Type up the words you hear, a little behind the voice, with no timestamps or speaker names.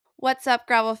What's up,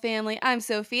 Gravel Family? I'm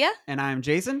Sophia. And I'm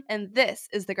Jason. And this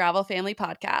is the Gravel Family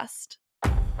Podcast.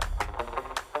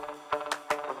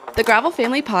 The Gravel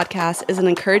Family Podcast is an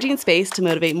encouraging space to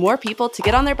motivate more people to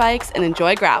get on their bikes and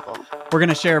enjoy gravel. We're going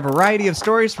to share a variety of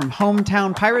stories from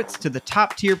hometown pirates to the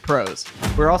top-tier pros.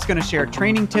 We're also going to share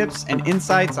training tips and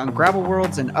insights on gravel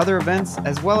worlds and other events,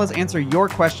 as well as answer your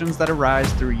questions that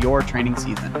arise through your training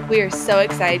season. We are so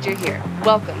excited you're here.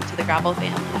 Welcome to the Gravel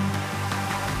Family.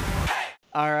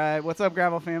 All right, what's up,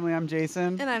 Gravel Family? I'm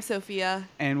Jason. And I'm Sophia.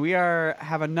 And we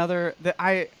have another...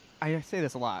 I say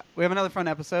this a lot. We have another fun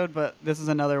episode, but this is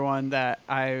another one that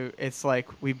it's like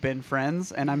we've been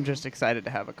friends, and I'm just excited to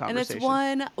have a conversation.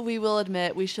 And it's one we will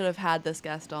admit we should have had this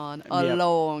guest on a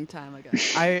long time ago.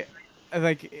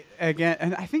 Again,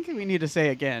 and I think we need to say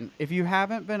again, if you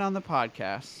haven't been on the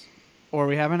podcast or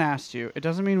we haven't asked you, it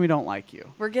doesn't mean we don't like you.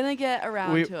 We're going to get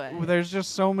around to it. There's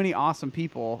just so many awesome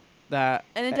people that...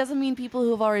 And it doesn't mean people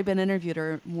who have already been interviewed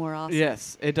are more awesome.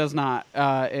 Yes, it does not.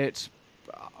 It's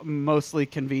mostly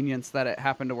convenience that it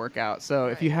happened to work out. So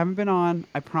if you haven't been on,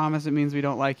 I promise it means we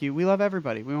don't like you. We love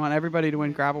everybody. We want everybody to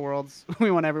win Gravel Worlds.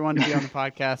 We want everyone to be on the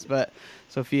podcast, but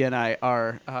Sophia and I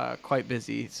are quite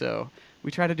busy, so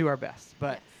we try to do our best.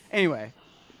 But anyway,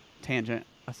 tangent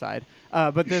aside.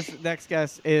 But this next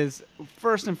guest is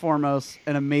first and foremost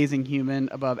an amazing human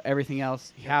above everything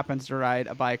else. He happens to ride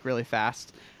a bike really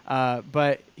fast.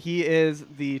 But he is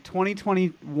the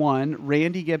 2021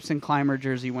 Randy Gibson Climber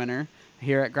Jersey winner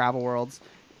here at Gravel Worlds.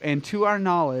 And to our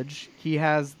knowledge, he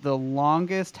has the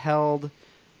longest held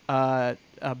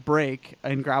break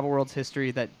in Gravel Worlds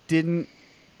history that didn't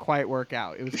quite work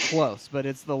out. It was close, but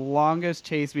it's the longest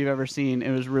chase we've ever seen.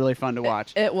 It was really fun to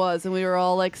watch. It was, and we were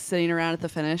all like sitting around at the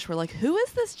finish. We're like, who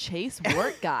is this Chase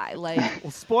Wark guy? Like,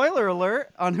 well, spoiler alert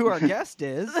on who our guest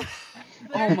is.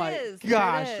 Oh my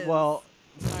gosh. Well,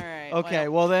 all right. Okay,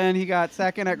 well then he got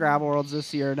second at Gravel Worlds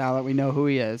this year. Now that we know who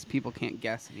he is, people can't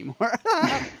guess anymore.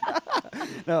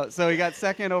 No, so he got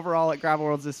second overall at Gravel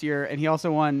Worlds this year, and he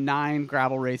also won 9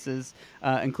 gravel races,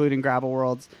 including Gravel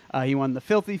Worlds. He won the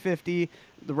Filthy 50,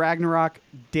 the Ragnarok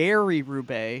Dairy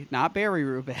Roubaix, not Berry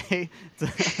Roubaix.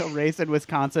 It's a race in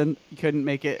Wisconsin. You couldn't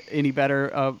make it any better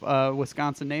of a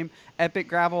Wisconsin name. Epic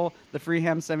Gravel, the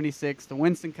Freeham 76, the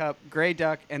Winston Cup, Grey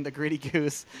Duck, and the Gritty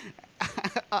Goose.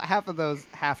 Half of those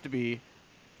have to be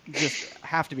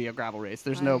a gravel race.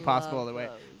 There's no possible other way.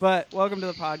 But welcome to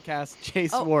the podcast,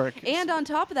 Chase Wark. And on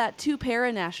top of that, 2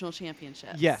 para-national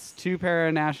championships. Yes, 2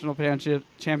 para-national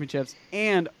championships,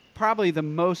 and probably the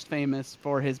most famous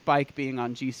for his bike being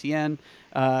on GCN.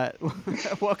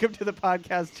 Welcome to the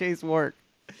podcast, Chase Wark.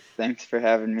 Thanks for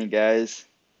having me, guys.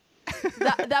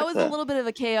 That was a little bit of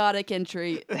a chaotic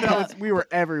entry. We were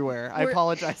everywhere. I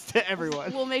apologize to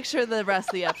everyone. We'll make sure the rest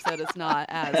of the episode is not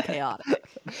as chaotic.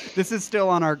 This is still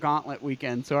on our gauntlet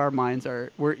weekend, so our minds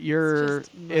are... Your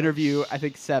interview, I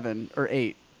think 7 or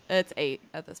 8. It's 8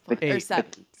 at this point. Or 7.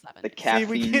 The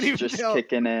caffeine's just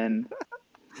kicking in.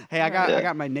 Hey, I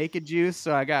got my naked juice,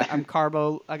 so I got some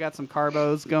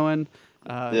carbos going.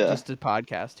 Just a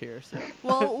podcast here. So.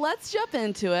 Well, let's jump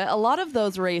into it. A lot of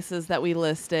those races that we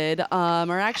listed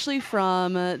are actually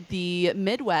from the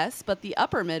Midwest, but the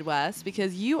upper Midwest,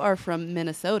 because you are from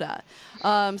Minnesota.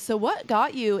 So what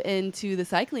got you into the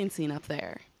cycling scene up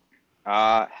there?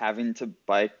 Having to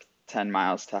bike 10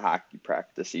 miles to hockey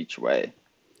practice each way.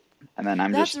 And then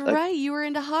That's right. You were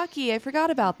into hockey. I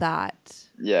forgot about that.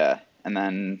 Yeah. And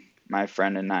then my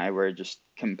friend and I were just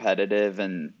competitive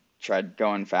and tried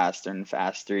going faster and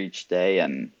faster each day,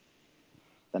 and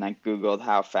then I Googled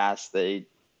how fast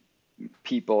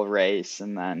people race,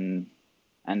 and then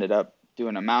ended up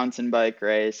doing a mountain bike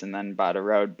race, and then bought a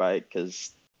road bike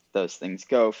because those things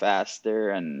go faster,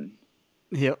 and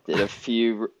did a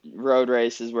few road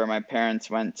races where my parents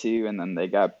went to, and then they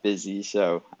got busy,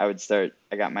 so I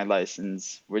got my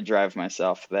license, would drive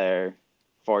myself there,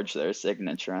 forge their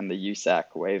signature on the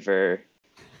USAC waiver,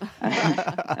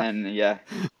 and yeah.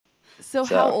 So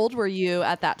how old were you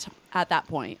at that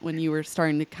point when you were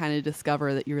starting to kind of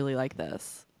discover that you really like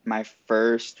this? My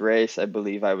first race, I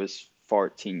believe I was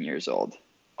 14 years old.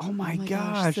 Oh my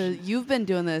gosh. So you've been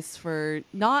doing this for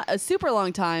not a super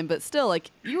long time, but still,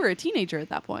 like, you were a teenager at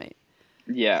that point.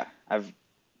 Yeah, I've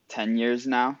 10 years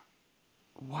now.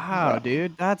 Wow,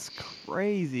 dude, that's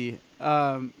crazy.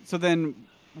 So then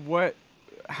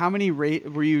how many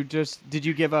did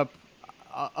you give up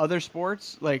other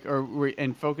sports, like,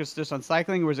 and focus just on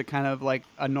cycling, or was it kind of like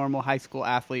a normal high school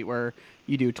athlete where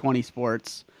you do 20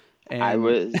 sports?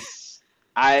 And...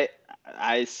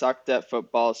 I sucked at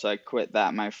football, so I quit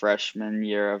that my freshman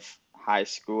year of high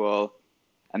school,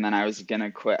 and then I was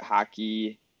gonna quit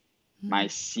hockey my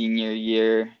senior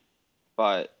year,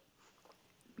 but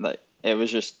like it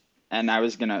was just, and I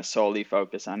was gonna solely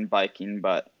focus on biking,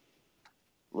 but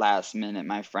last minute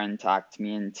my friend talked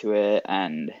me into it,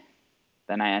 and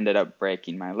then I ended up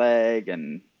breaking my leg,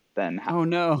 and then Oh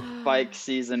no. bike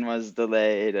season was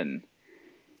delayed, and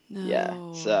yeah,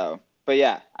 No. so, but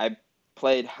yeah, I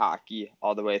played hockey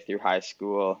all the way through high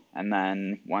school, and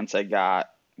then once I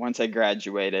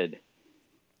graduated,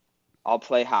 I'll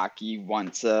play hockey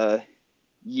once a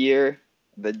year,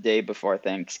 the day before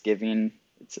Thanksgiving.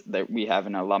 It's that we have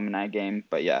an alumni game,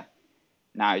 but yeah,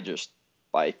 now I just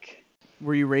bike.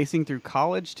 Were you racing through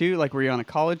college too? Like, were you on a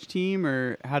college team,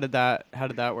 or how did that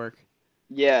work?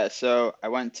 Yeah, so I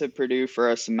went to Purdue for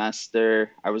a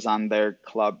semester. I was on their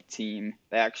club team.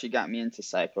 They actually got me into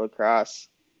cyclocross,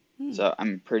 Hmm. so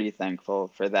I'm pretty thankful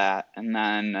for that. And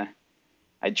then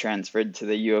I transferred to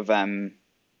the U of M,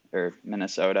 or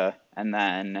Minnesota, and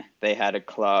then they had a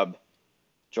club,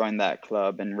 joined that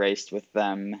club, and raced with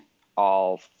them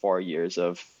all 4 years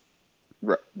of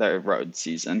their road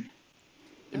season.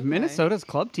 Okay. Minnesota's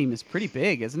club team is pretty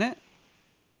big, isn't it?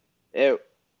 It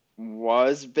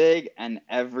was big, and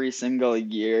every single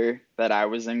year that I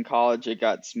was in college, it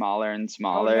got smaller and Oh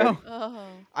smaller. no. Oh.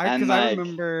 And Because I like,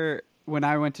 remember when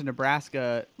I went to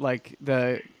Nebraska, like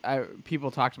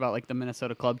people talked about like the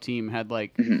Minnesota club team had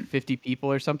like mhm. 50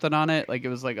 people or something on it. Like it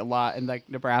was like a lot, and like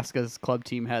Nebraska's club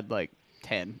team had like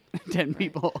 10, 10 Right.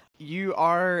 people. You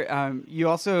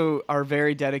also are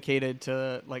very dedicated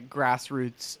to like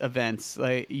grassroots events.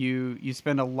 Like you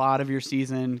spend a lot of your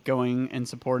season going and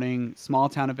supporting small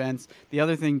town events. The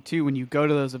other thing too, when you go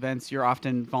to those events, you're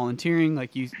often volunteering.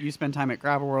 Like you spend time at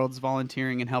Gravel Worlds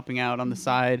volunteering and helping out on the Mhm.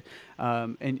 side,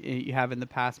 and you have in the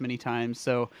past many times.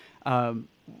 So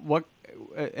what?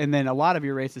 And then a lot of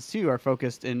your races too are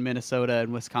focused in Minnesota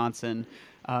and Wisconsin.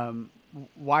 Um,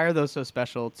 why are those so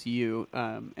special to you?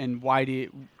 And why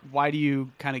do you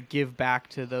kind of give back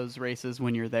to those races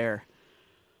when you're there?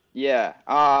 Yeah,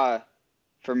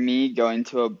 for me, going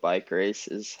to a bike race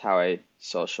is how I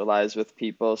socialize with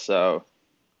people. So,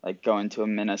 like going to a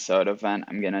Minnesota event,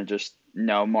 I'm gonna just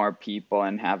know more people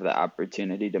and have the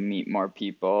opportunity to meet more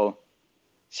people.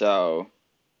 So,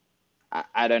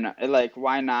 I don't know, like,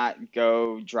 why not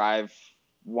go drive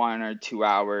 1 or 2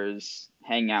 hours,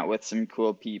 hang out with some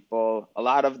cool people? A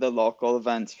lot of the local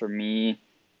events for me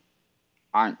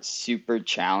aren't super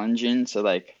challenging. So,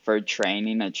 like, for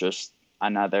training, it's just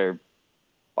another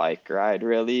bike ride,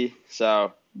 really.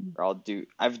 So, or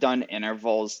I've done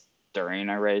intervals during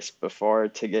a race before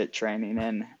to get training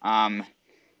in.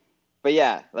 But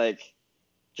yeah, like,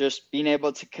 just being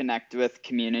able to connect with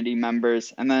community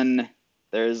members. And then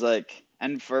there's like,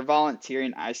 and for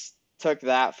volunteering, took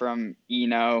that from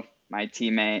Eno, my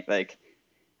teammate. Like,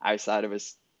 I thought it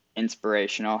was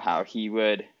inspirational how he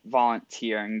would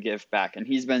volunteer and give back. And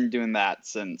he's been doing that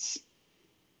since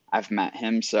I've met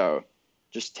him. So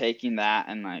just taking that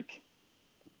and like,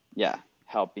 yeah,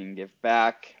 helping give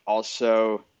back.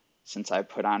 Also, since I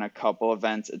put on a couple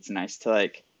events, it's nice to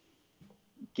like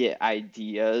get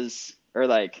ideas, or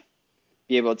like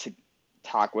be able to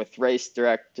talk with race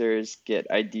directors, get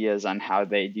ideas on how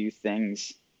they do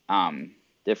things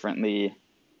differently.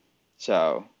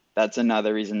 So that's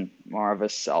another reason, more of a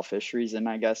selfish reason,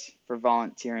 I guess, for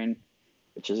volunteering,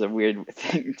 which is a weird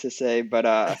thing to say,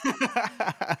 but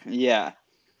yeah.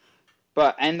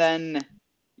 But and then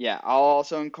yeah, I'll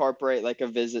also incorporate like a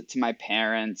visit to my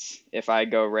parents if I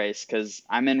go race, because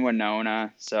I'm in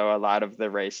Winona, so a lot of the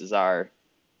races are,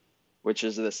 which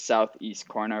is the southeast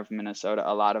corner of Minnesota.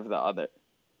 A lot of the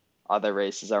other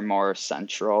races are more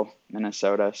central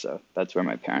Minnesota, so that's where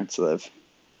my parents live.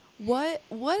 What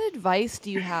advice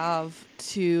do you have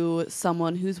to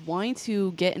someone who's wanting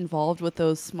to get involved with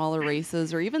those smaller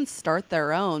races or even start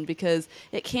their own? Because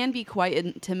it can be quite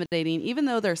intimidating. Even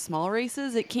though they're small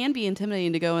races, it can be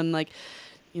intimidating to go and like,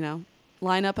 you know,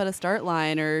 line up at a start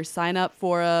line or sign up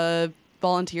for a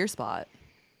volunteer spot.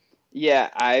 Yeah,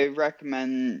 I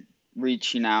recommend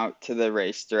reaching out to the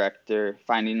race director,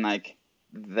 finding like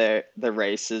the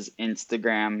race's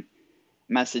Instagram,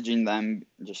 messaging them,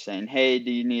 just saying, "Hey,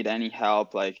 do you need any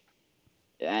help?" Like,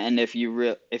 and if you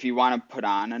want to put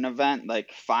on an event,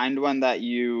 like find one that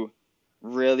you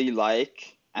really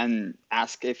like and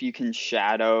ask if you can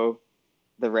shadow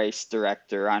the race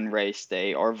director on race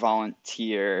day or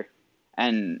volunteer,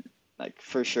 and like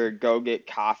for sure go get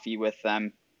coffee with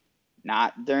them,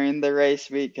 not during the race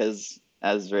week, because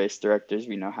as race directors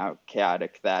we know how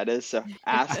chaotic that is. So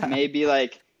ask maybe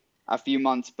like a few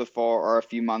months before or a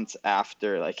few months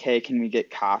after, like, hey, can we get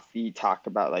coffee, talk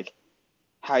about like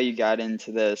how you got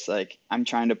into this, like I'm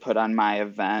trying to put on my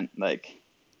event, like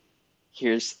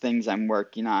here's things I'm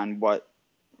working on,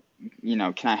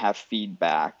 can I have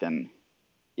feedback? And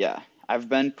yeah, I've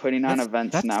been putting on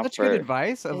events That's now such good for,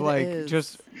 advice of It like is.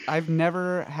 just I've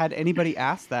never had anybody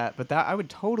ask that, but that I would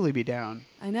totally be down.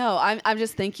 I know. I'm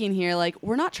just thinking here, like,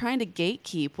 we're not trying to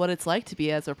gatekeep what it's like to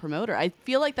be as a promoter. I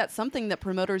feel like that's something that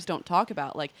promoters don't talk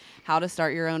about, like how to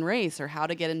start your own race or how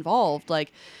to get involved.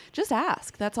 Like, just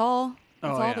ask. That's all.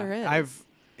 That's Oh all yeah. there is. I've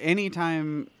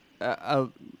anytime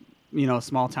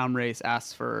small town race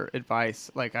asks for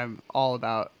advice, like I'm all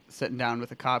about sitting down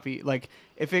with a copy. Like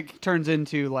if it turns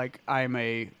into like I'm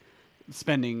a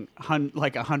spending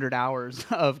like 100 hours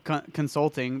of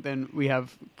consulting, then we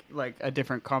have like a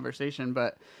different conversation.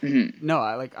 But Mhm. no,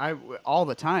 I all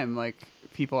the time like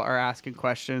people are asking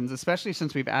questions, especially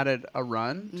since we've added a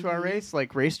run to our race.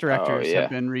 Like race Oh directors have yeah.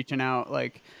 been reaching out,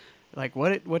 like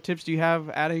what tips do you have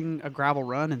adding a gravel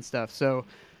run and stuff. So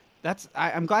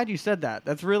I'm glad you said that.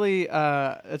 That's really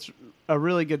it's a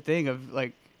really good thing. Of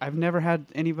like I've never had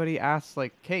anybody ask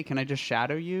like, hey, can I just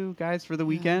shadow you guys for the Yeah.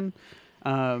 weekend?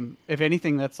 If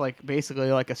anything, that's like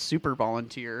basically like a super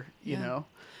volunteer, you Yeah. know?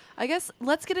 I guess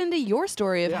let's get into your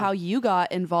story of Yeah. how you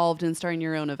got involved in starting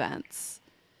your own events.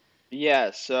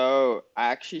 Yeah, so I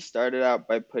actually started out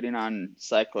by putting on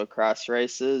cyclocross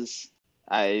races.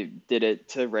 I did it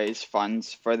to raise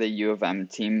funds for the U of M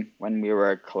team when we were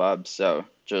a club. So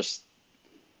just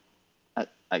I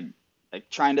like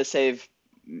trying to save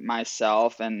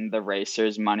myself and the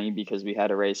racers money because we had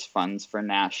to raise funds for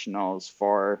nationals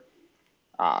for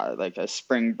like a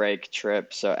spring break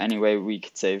trip. So anyway, we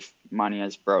could save money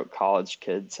as broke college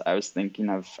kids. I was thinking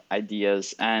of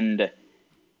ideas, and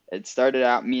it started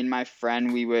out me and my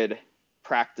friend, we would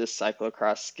practice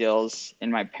cyclocross skills in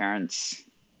my parents'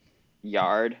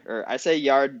 yard, or I say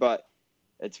yard, but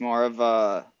it's more of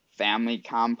a family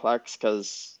complex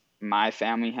because my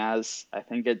family has, I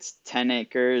think it's 10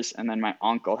 acres, and then my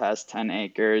uncle has 10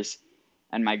 acres,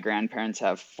 and my grandparents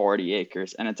have 40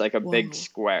 acres, and it's like a big Whoa.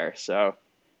 square. So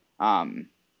um,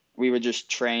 we would just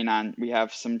train on, we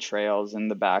have some trails in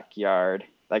the backyard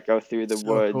that go through the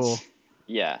So woods. cool.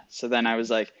 Yeah. So then I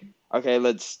was like, okay,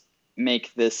 let's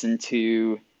make this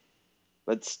into,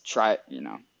 let's try,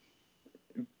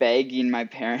 begging my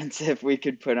parents if we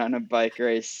could put on a bike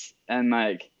race. And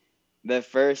like the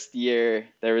first year,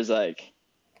 there was like,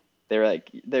 they were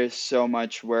like, there's so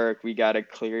much work. We got to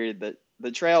clear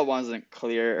the trail wasn't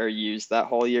clear or used that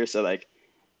whole year. So like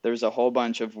there was a whole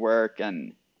bunch of work,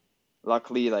 and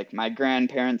luckily like my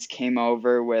grandparents came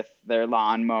over with their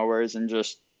lawnmowers and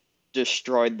just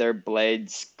destroyed their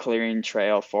blades clearing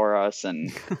trail for us.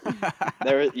 And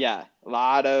there was, yeah, a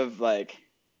lot of like,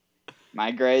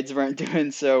 my grades weren't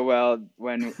doing so well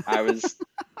when I was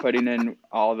putting in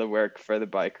all the work for the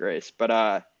bike race.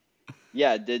 But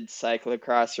yeah, did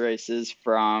cyclocross races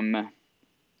from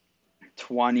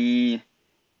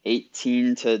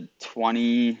 2018 to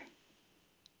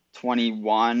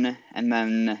 2021, and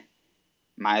then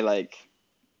my like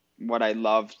what I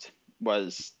loved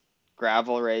was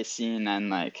gravel racing, and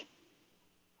like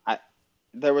I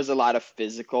there was a lot of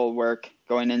physical work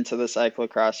going into the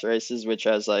cyclocross races, which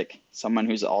as like someone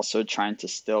who's also trying to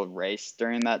still race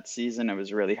during that season, it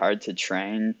was really hard to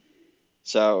train.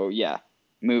 So yeah,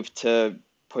 moved to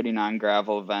putting on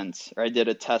gravel events, or I did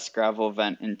a test gravel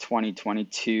event in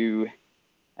 2022,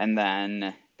 and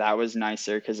then that was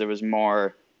nicer because it was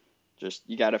more just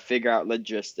you got to figure out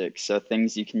logistics, so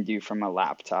things you can do from a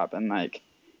laptop, and like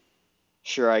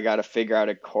sure I got to figure out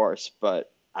a course,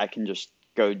 but I can just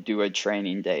go do a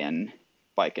training day and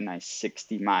bike a nice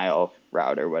 60-mile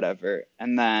route or whatever.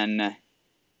 And then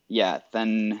yeah,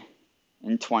 then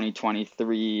in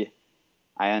 2023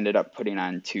 I ended up putting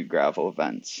on 2 gravel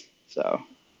events. So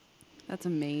That's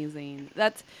amazing.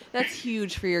 That's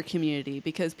huge for your community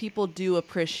because people do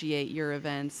appreciate your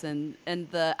events, and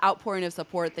the outpouring of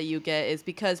support that you get is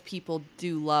because people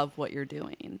do love what you're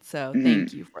doing. So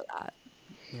thank you for that.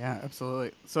 Yeah,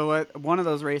 absolutely. So one of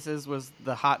those races was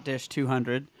the Hot Dish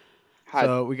 200. hot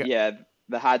So we got yeah,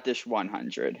 the hot dish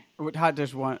 100. Hot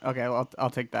Dish one. Okay, well, I'll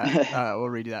take that. We'll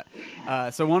redo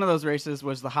that. So one of those races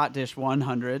was the Hot Dish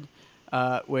 100,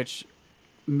 which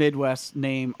Midwest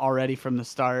name already from the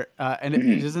start. And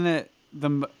isn't it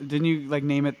didn't you like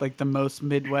name it like the most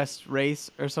Midwest race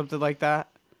or something like that?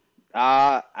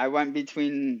 I went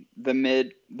between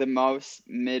the most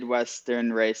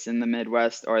Midwestern race in the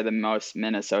Midwest or the most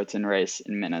Minnesotan race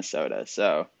in Minnesota.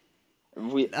 So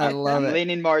I love I'm it.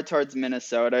 leaning more towards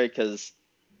Minnesota because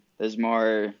there's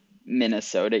more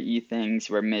Minnesota-y things,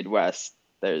 where Midwest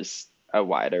there's a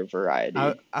wider I variety.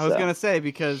 I was So gonna say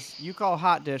because you call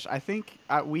hot dish, I think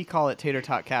we call it tater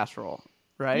tot casserole,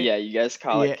 right? yeah, you guys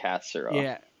call it Yeah, casserole.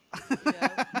 yeah.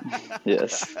 Yeah.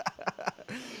 Yes.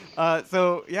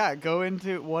 So yeah, go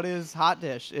into what is hot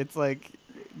dish. It's like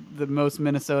the most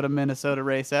Minnesota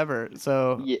race ever.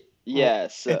 So well, Yeah,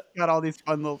 it's got all these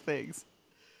fun little things.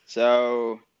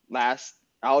 so last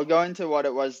I'll go into what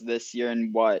it was this year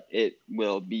and what it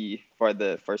will be for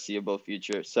the foreseeable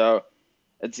future. So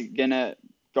it's gonna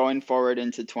going forward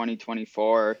into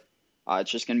 2024.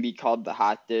 It's just gonna be called the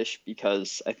hot dish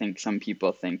because I think some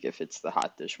people think if it's the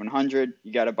hot dish 100,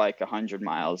 you got to bike 100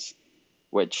 miles,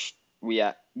 which we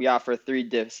offer three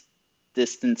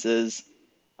distances: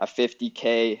 a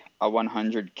 50K, a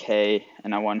 100K,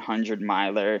 and a 100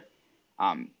 miler.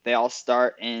 They all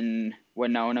start in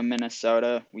Winona,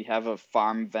 Minnesota. We have a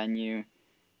farm venue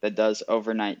that does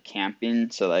overnight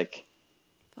camping. So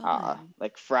Fun.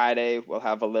 like Friday, we'll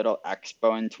have a little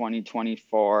expo in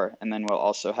 2024, and then we'll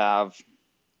also have.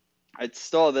 I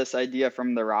stole this idea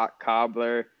from the Rock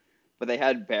Cobbler, but they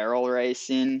had barrel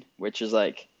racing, which is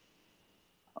like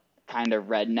kind of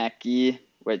rednecky,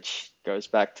 which goes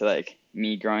back to like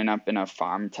me growing up in a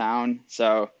farm town.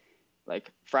 So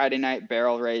like Friday night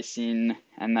barrel racing,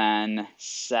 and then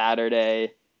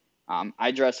Saturday,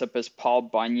 I dress up as Paul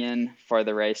Bunyan for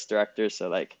the race director, so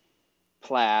like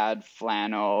plaid,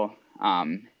 flannel,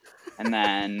 and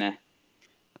then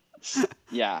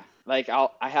yeah, like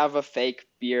I have a fake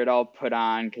beard I'll put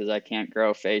on because I can't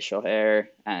grow facial hair,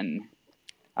 and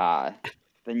uh,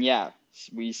 then yeah,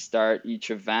 we start each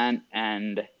event,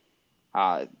 and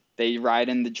they ride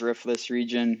in the driftless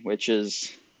region, which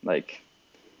is like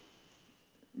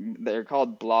they're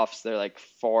called bluffs. They're like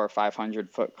 400 or 500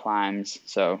 foot climbs.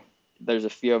 So there's a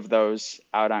few of those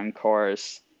out on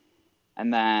course.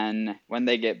 And then when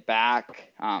they get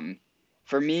back,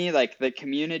 for me, like the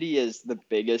community is the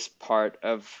biggest part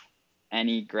of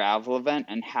any gravel event.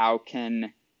 And how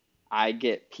can I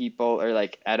get people, or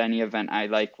like at any event, I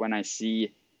like when I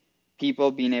see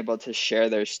people being able to share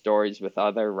their stories with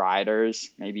other riders,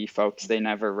 maybe folks they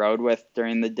never rode with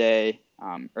during the day,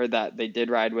 or that they did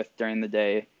ride with during the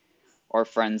day, or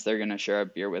friends they're going to share a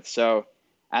beer with. So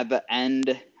at the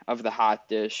end of the hot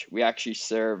dish, we actually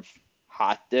serve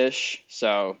hot dish.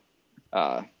 So,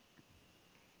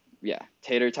 yeah,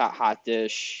 tater tot hot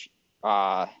dish.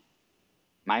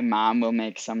 My mom will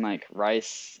make some like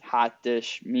rice hot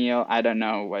dish meal. I don't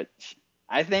know what.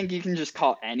 I think you can just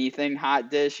call anything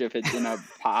hot dish if it's in a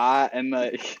pot and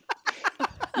like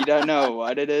you don't know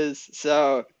what it is.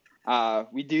 So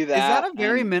we do Is that that. a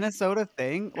very And Minnesota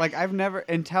thing? Like I've never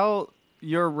until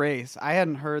your race, I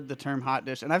hadn't heard the term hot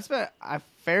dish, and I've spent a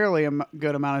fairly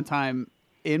good amount of time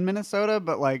in Minnesota,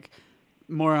 but like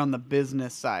more on the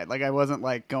business side. Like I wasn't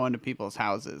like going to people's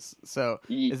houses. So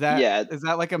yeah, is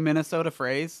that like a Minnesota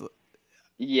phrase?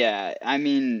 yeah. I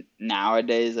mean,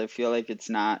 nowadays I feel like it's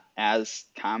not as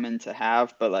common to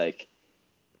have, but like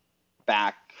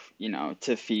back,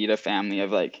 to feed a family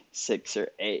of like 6 or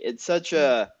 8, it's such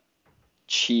a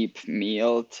cheap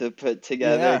meal to put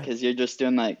together Yeah. because you're just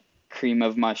doing like cream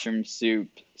of mushroom soup,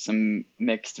 some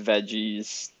mixed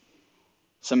veggies,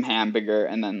 some hamburger,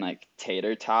 and then like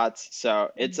tater tots.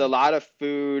 So it's a lot of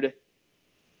food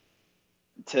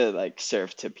to like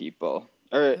serve to people,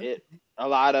 or a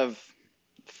lot of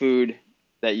food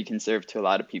that you can serve to a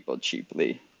lot of people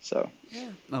cheaply. So Yeah.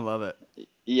 I love it.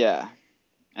 yeah,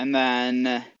 and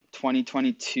then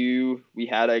 2022 we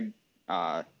had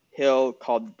a hill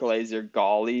called Glacier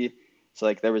Gully. So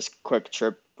like there was Quick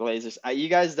Trip Glazers. You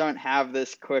guys don't have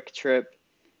this Quick Trip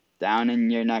down in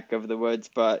your neck of the woods,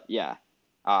 but yeah,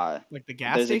 Like the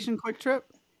gas there's a station quick trip?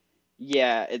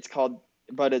 yeah, it's called,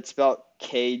 but it's spelled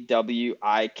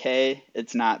KWIK.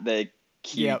 It's not the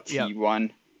Yep, yep, QT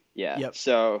one. Yeah, yep.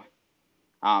 so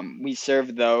we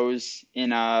serve those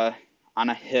on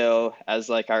a hill as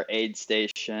like our aid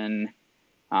station.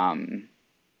 Um,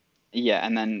 yeah,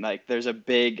 and then like there's a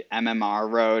big MMR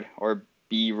road, or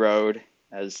B road,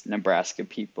 as Nebraska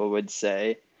people would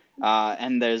say.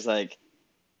 And there's like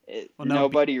Well, no,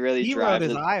 nobody really B Road drives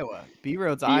is it. Iowa. B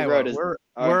Road's B Iowa. road is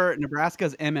We're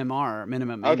Nebraska's MMR,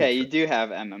 minimum okay. maintenance You road. do have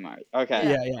MMR. Okay, Yeah.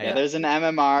 Yeah, yeah, yeah. yeah. There's an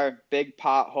MMR, big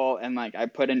pothole, and like I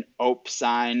put an OPE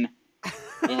sign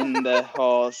in the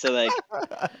hole, so like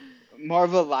more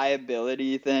of a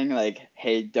liability thing. Like,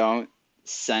 hey, don't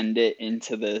send it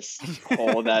into this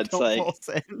hole that's Don't full like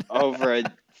send. over a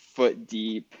foot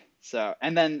deep. So,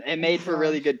 and then it Oh made for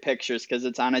really gosh. good pictures because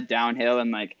it's on a downhill,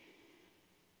 and like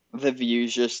the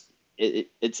view's just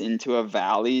it's into a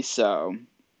valley. So,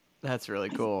 That's really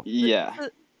cool. yeah,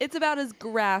 It's about as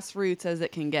grassroots as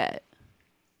it can get.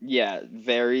 yeah,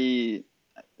 very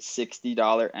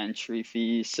 $60 entry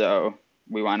fee. So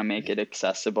we want to make it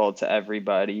accessible to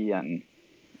everybody, and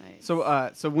Nice.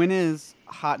 So when is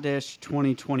Hot Dish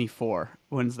 2024?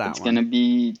 When's that it's gonna one?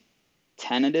 be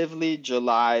tentatively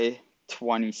July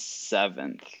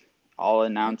 27th. I'll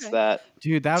announce Okay. that.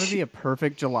 Dude, that would be a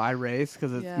perfect July race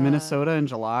because it's Yeah. Minnesota in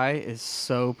July is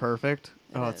so perfect.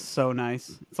 It Oh, it's is. so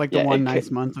nice. It's like the Yeah, one it nice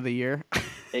could month of the year.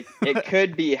 it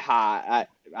could be hot.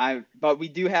 But we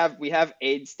have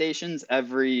aid stations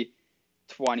every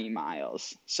 20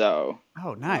 miles. So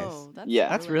Oh, nice. Oh, that's yeah,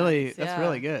 That's really really nice. that's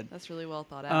really Yeah. good. That's really well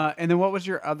thought out. And then what was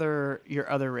your other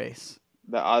race?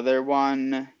 the other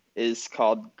one is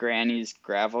called Granny's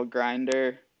Gravel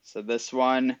Grinder. So this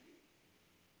one,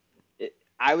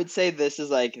 I would say this is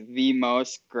like the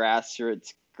most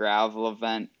grassroots gravel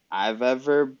event I've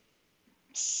ever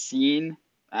seen.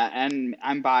 And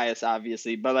I'm biased,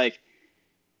 obviously, but like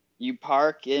you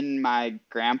park in my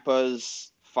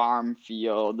grandpa's farm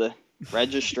field.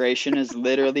 Registration is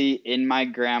literally in my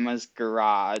grandma's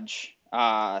garage.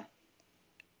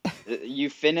 You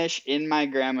finish in my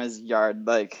grandma's yard,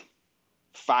 like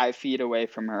 5 feet away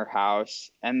from her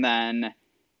house. And then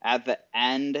at the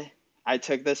end, I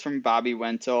took this from Bobby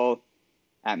Wentel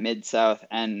at Mid South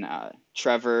and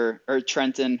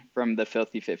Trenton from the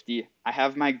Filthy 50. I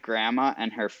have my grandma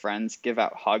and her friends give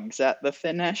out hugs at the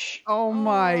finish. Oh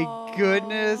my Aw.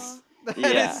 goodness. That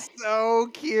Yeah. is so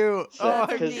cute. So, Oh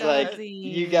That's my because god. like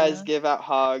you guys amazing. give out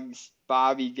hugs,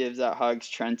 Bobby gives out hugs,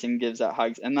 Trenton gives out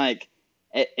hugs, and like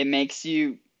it makes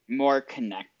you more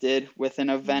connected with an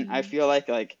event. I Mhm. feel like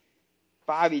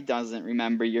Bobby doesn't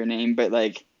remember your name, but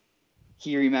like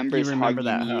he You remembers remember hugging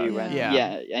that hug. you, and Yeah.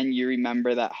 Yeah. yeah, and you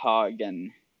remember that hug,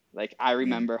 and like I Yeah.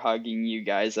 remember hugging you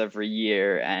guys every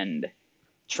year, and Oh.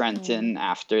 Trenton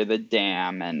after the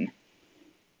dam, and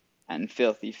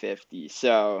Filthy 50.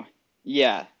 So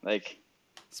yeah, like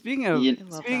Speaking of you, I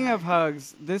love speaking that. of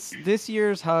hugs, this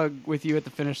year's hug with you at the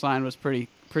finish line was pretty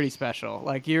special.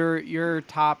 Like your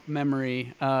top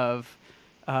memory of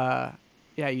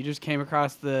yeah, you just came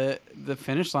across the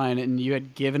finish line and you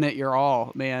had given it your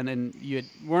all, man, and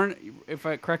weren't,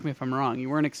 correct me if I'm wrong, you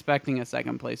weren't expecting a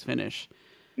second place finish.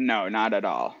 no, not at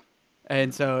all.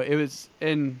 And so it was,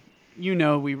 and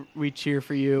we cheer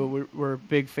for you. We're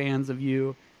big fans of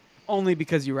you, only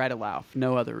because you ride a Lauf.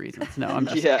 No other reasons. No, I'm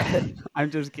just Yeah.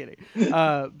 I'm just kidding.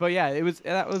 But yeah,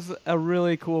 that was a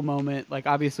really cool moment. Like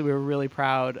obviously we were really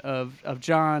proud of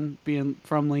John being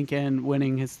from Lincoln,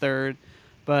 winning his third.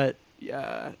 But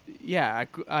yeah,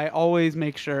 I always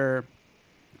make sure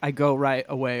I go right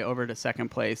away over to second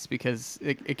place because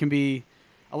it can be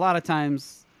a lot of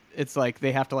times it's like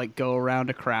they have to like go around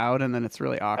a crowd and then it's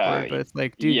really awkward. But it's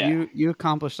like, dude, Yeah. you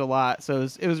accomplished a lot, so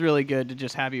it was really good to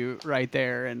just have you right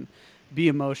there and be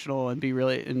emotional and be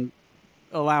really and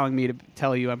allowing me to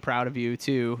tell you I'm proud of you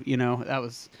too.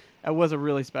 That was a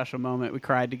really special moment. We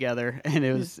cried together and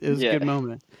it was a good Yeah.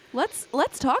 moment.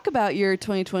 Let's talk about your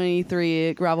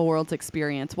 2023 Gravel Worlds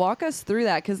experience. Walk us through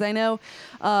that because I know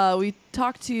we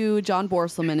talked to John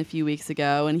Borselman a few weeks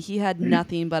ago, and he had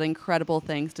nothing but incredible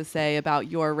things to say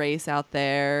about your race out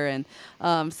there. And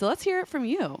so let's hear it from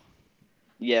you.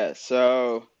 Yeah,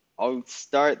 so I'll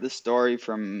start the story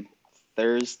from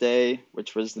Thursday,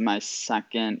 which was my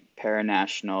second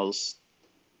Paranationals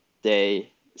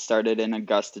day. Started in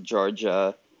Augusta,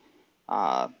 Georgia.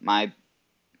 My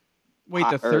Wait,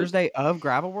 the or Thursday of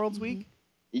Gravel Worlds week?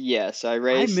 yeah, so I I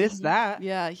raced. missed that.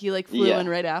 Yeah, he like flew in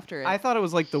Yeah, right after I it. thought it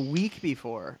was like the week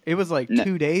before. It was like no,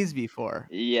 2 days before.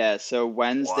 yeah. So What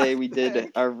Wednesday we the did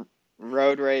heck? a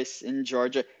road race in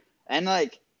Georgia, and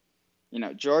like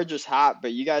Georgia's hot,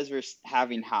 but you guys were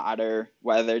having hotter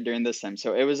weather during this time,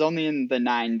 so it was only in the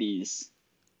 90s,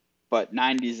 but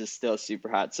 90s is still super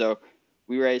hot. So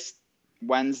we raced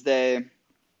Wednesday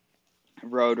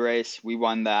road race. We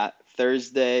won that.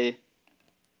 Thursday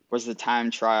was the time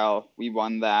trial. We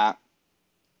won that.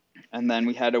 And then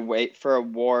we had to wait for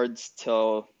awards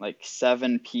till like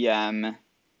 7 p.m.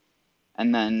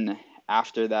 And then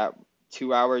after that,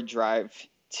 2 hour drive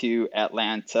to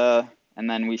Atlanta. And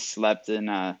then we slept in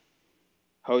a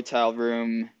hotel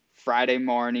room. Friday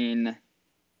morning,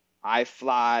 I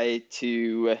fly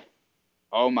to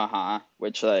Omaha,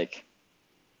 which like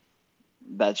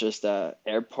that's just a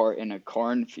airport in a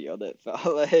cornfield, it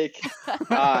felt like.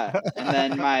 And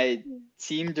then my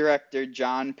team director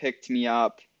John picked me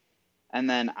up, and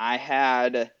then I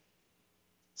had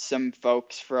some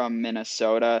folks from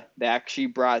Minnesota. They actually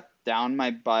brought down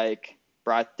my bike,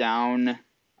 brought down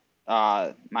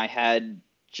my head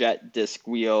jet disc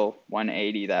wheel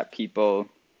 180 that people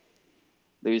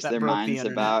lose That their broke the minds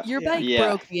internet. about. Your Yeah. bike Yeah.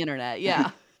 broke the internet.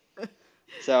 Yeah.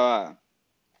 So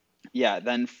yeah,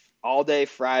 then all day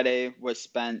Friday was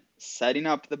spent setting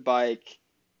up the bike,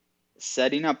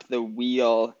 setting up the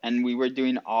wheel, and we were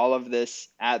doing all of this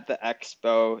at the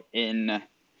expo in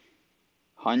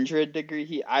 100-degree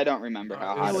heat. I don't remember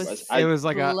how It hot It it was, was. was it was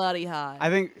like bloody hot. I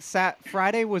think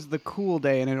Friday was the cool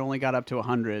day, and it only got up to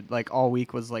 100. Like all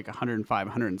week was like 105,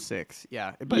 106.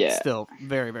 Yeah, but Yeah. still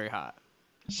very, very hot.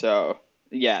 So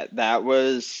yeah, I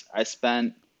was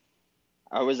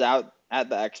out at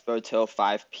the expo till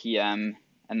 5 p.m.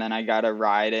 and then I got a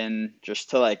ride in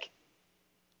just to like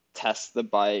test the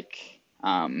bike.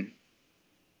 And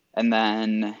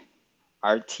then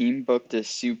our team booked a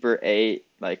Super 8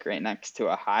 like right next to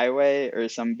a highway or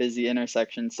some busy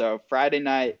intersection. So Friday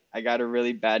night, I got a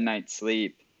really bad night's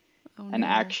sleep. Oh And no.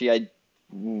 actually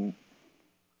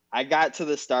I got to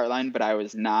the start line, but I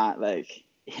was not like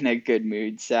in a good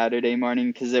mood Saturday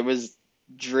morning because it was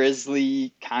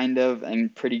drizzly kind of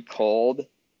and pretty cold,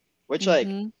 which like,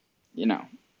 hmm you know,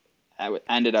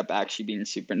 ended up actually being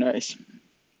super nice.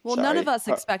 Well, none of Sorry. us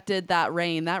expected that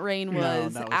rain. That rain No,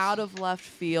 was that was out of left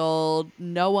field.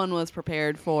 No one was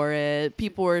prepared for it.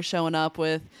 People were showing up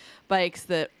with bikes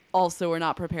that also were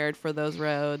not prepared for those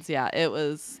roads. Yeah, it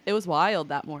was wild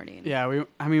that morning. Yeah,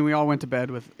 we all went to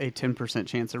bed with a 10%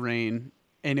 chance of rain,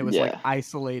 and it was like Yeah.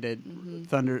 isolated hmm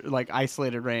thunder, like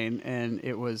isolated rain, and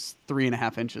it was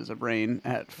 3.5 inches of rain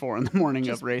at 4 in the morning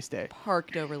Just of race day.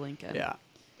 parked over Lincoln. Yeah.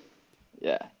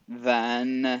 Yeah.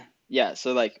 Then, yeah,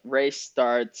 so like race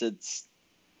starts, it's,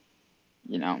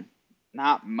 you know,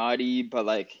 not muddy, but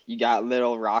like you got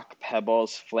little rock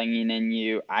pebbles flinging in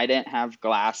you. I didn't have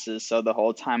glasses, so the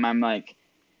whole time I'm like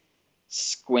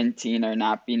squinting or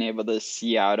not being able to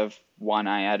see out of one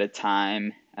eye at a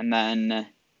time. And then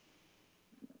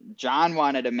John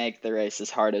wanted to make the race as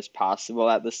hard as possible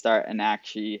at the start, and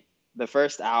actually the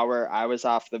first hour I was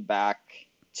off the back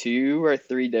 2 or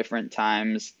 3 different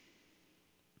times,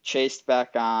 chased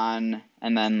back on,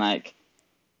 and then like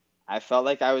I felt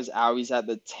like I was always at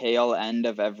the tail end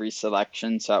of every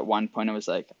selection. So at one point it was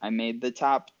like I made the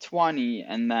top 20,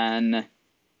 and then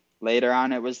later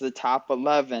on it was the top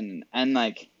 11, and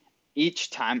like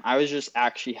each time I was just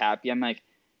actually happy. I'm like,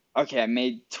 okay, I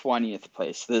made 20th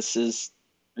place. This is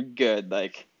good.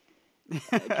 Like,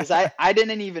 because I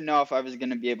didn't even know if I was going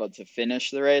to be able to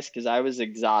finish the race because I was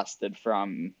exhausted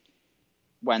from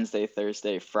Wednesday,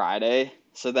 Thursday, Friday.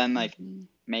 So then like Mhm.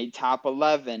 made top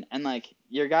 11, and like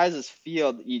your guys'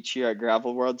 field each year at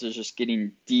Gravel Worlds is just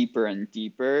getting deeper and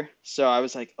deeper. So I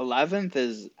was like 11th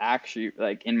is actually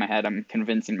like in my head I'm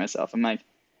convincing myself. I'm like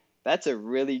that's a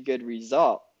really good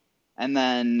result. And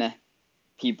then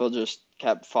people just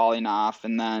kept falling off,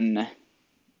 and then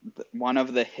one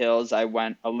of the hills I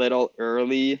went a little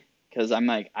early cuz I'm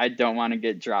like I don't want to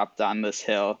get dropped on this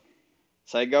hill.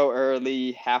 So I go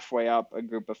early, halfway up, a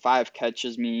group of 5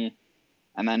 catches me,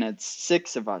 and then it's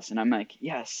 6 of us, and I'm like,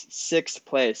 yes, 6th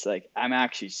place. Like, I'm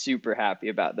actually super happy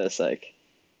about this. Like,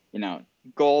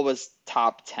 goal was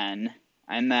top 10,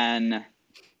 and then,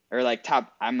 or like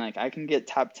I'm like, I can get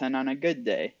top 10 on a good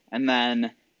day. And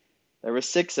then there were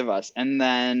 6 of us, and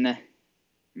then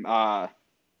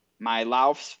my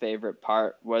Lauf's favorite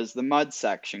part was the mud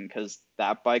section because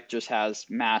that bike just has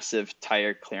massive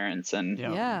tire clearance, and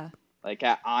Yep. Yeah. like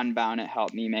at Onbound, it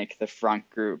helped me make the front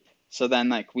group. So then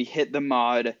like we hit the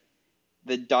mud.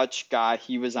 The Dutch guy,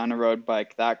 he was on a road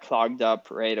bike that clogged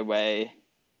up right away.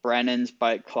 Brennan's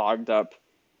bike clogged up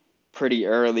pretty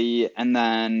early, and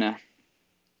then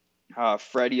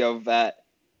Freddie Ovett.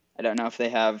 I don't know if they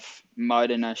have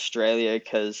mud in Australia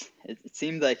because it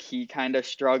seemed like he kind of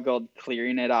struggled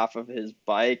clearing it off of his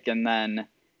bike. And then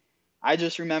I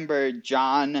just remember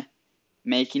John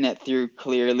making it through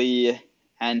clearly,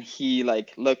 and he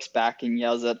like looks back and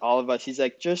yells at all of us. He's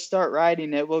like, just start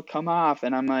riding, it will come off.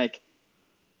 And I'm like,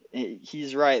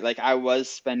 he's right. Like I was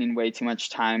spending way too much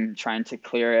time trying to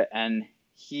clear it, and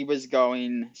he was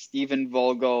going. Steven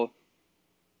Vogel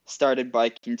started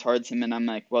biking towards him, and I'm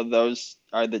like, well, those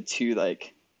are the 2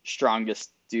 like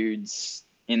strongest dudes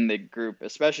in the group,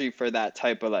 especially for that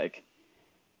type of like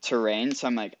terrain. So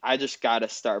I'm like, I just gotta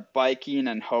start biking,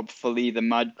 and hopefully the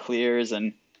mud clears.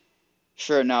 And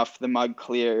sure enough, the mud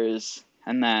clears,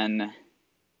 and then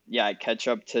yeah, I catch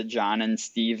up to John and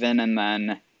Steven, and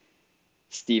then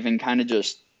Steven kind of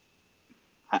just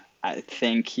I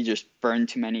think he just burned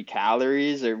too many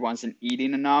calories or wasn't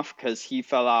eating enough because he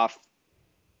fell off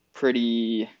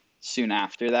pretty soon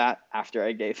after that, after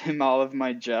I gave him all of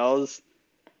my gels.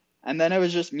 And then it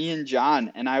was just me and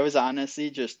John, and I was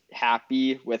honestly just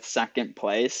happy with second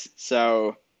place.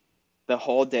 So the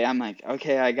whole day I'm like,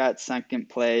 okay, I got second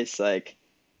place. Like,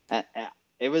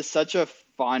 it was such a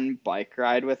fun bike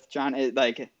ride with John. It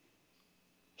like,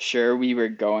 sure, we were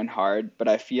going hard, but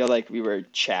I feel like we were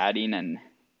chatting and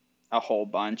a whole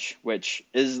bunch, which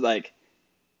is like,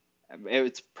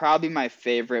 it's probably my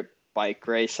favorite bike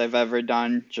race I've ever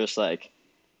done. Just like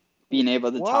being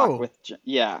able to talk Whoa. with,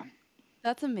 yeah.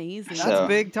 That's amazing. That's So-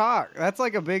 big talk. That's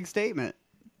like a big statement.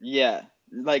 Yeah,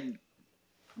 like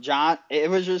John, it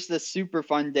was just a super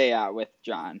fun day out with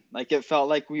John. Like it felt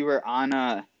like we were on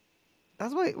a,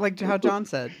 That's what, like how John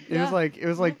said. It was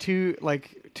Yeah.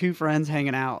 like two friends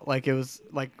hanging out. Like it was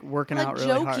like working like out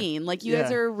really hard. joking. Like you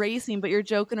guys Yeah. are racing, but you're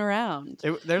joking around.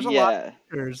 There's a lot of yeah,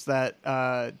 pictures that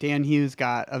Dan Hughes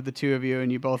got of the two of you,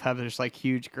 and you both have just like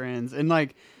huge grins. And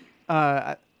like,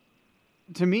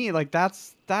 to me, like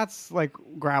that's like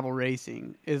gravel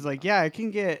racing is like, yeah, it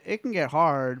can get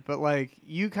hard, but like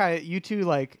you two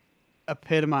like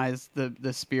epitomize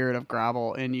the spirit of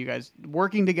gravel, and you guys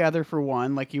working together for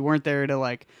one. Like you weren't there to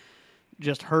like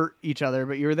just hurt each other,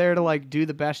 but you were there to like do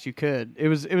the best you could. It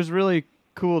was really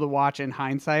cool to watch in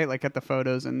hindsight, like at the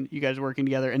photos and you guys working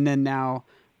together, and then now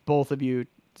both of you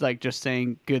like just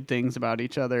saying good things about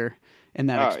each other in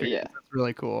that Oh, experience. yeah. That's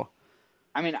really cool.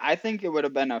 I mean, I think it would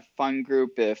have been a fun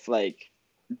group if like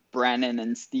Brennan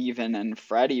and Steven and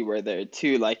Freddie were there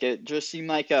too. Like it just seemed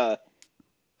like a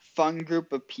fun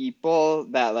group of people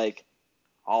that like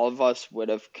all of us would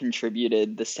have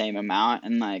contributed the same amount,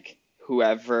 and like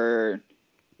whoever,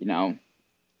 you know,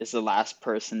 is the last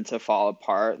person to fall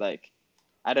apart, like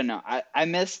I don't know. I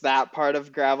miss that part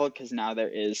of gravel because now there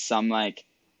is some like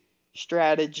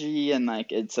strategy and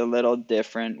like it's a little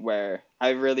different, where I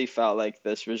really felt like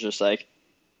this was just like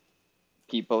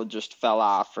people just fell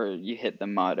off or you hit the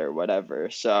mud or whatever.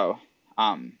 So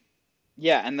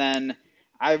yeah, and then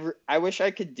I wish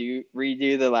I could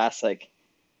redo the last like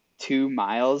 2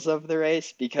 miles of the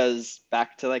race, because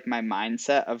back to like my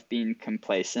mindset of being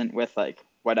complacent with like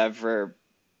whatever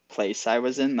place I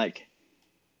was in, like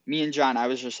me and John, I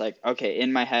was just like, okay,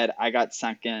 in my head, I got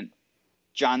second.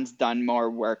 John's done more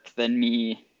work than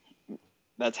me.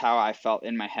 That's how I felt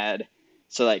in my head.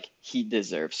 So like he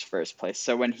deserves first place.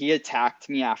 So when he attacked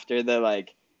me after the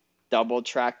like double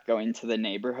track going to the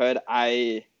neighborhood,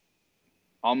 I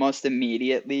almost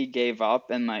immediately gave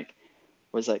up and like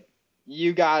was like,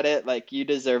 you got it, like you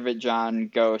deserve it, John,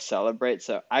 go celebrate.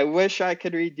 So I wish I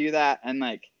could redo that, and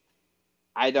like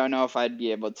I don't know if I'd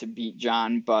be able to beat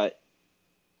John, but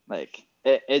like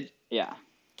it yeah.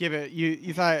 Give it,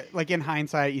 you thought, like in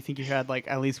hindsight, you think you had like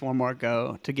at least one more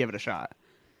go to give it a shot.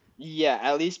 Yeah,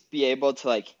 at least be able to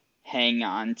like hang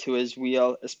on to his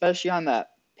wheel, especially on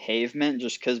that pavement,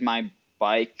 just because my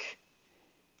bike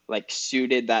like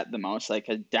suited that the most, like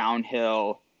a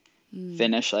downhill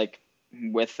finish, like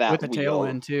with that With the wheel,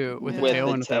 tailwind too. With the with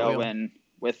tailwind, with that wheel. tailwind,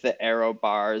 with the arrow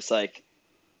bars, like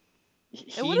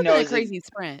It would have been a crazy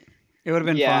sprint. It would have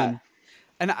been Yeah. fun.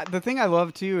 And the thing I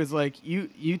love too is like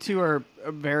you two are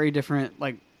very different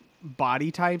like body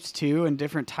types too, and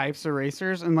different types of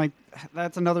racers, and like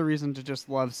that's another reason to just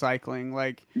love cycling.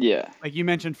 Like Yeah. like you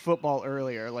mentioned football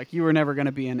earlier, like you were never going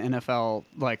to be an NFL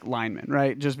like lineman,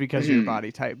 right? Just because of your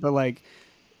body type. But like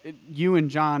you and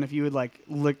John, if you would like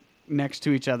look next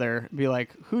to each other, be like,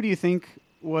 who do you think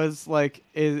was like,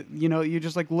 you know, you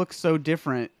just like look so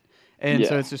different, and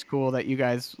so Yeah. it's just cool that you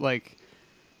guys like.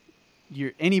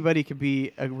 Anybody could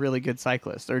be a really good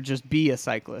cyclist, or just be a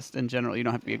cyclist in general. You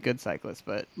don't have to be a good cyclist,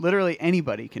 but literally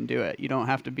anybody can do it. You don't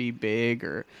have to be big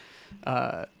or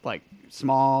like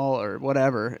small or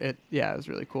whatever. It was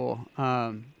really cool.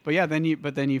 But yeah, then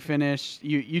you finish.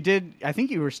 You did. I think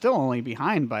you were still only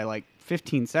behind by like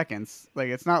 15 seconds. Like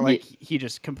it's not like he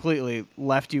just completely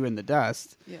left you in the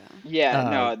dust. Yeah. Yeah,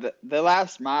 no, the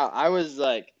last mile, I was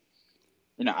like,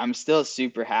 you know, I'm still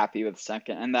super happy with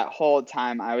second. And that whole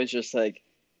time I was just like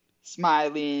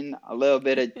smiling, a little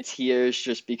bit of tears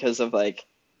just because of like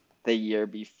the year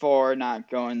before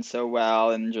not going so well.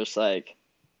 And just like,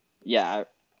 yeah,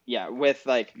 with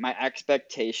like my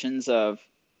expectations of,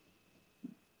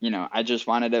 you know, I just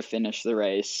wanted to finish the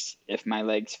race. If my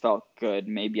legs felt good,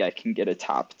 maybe I can get a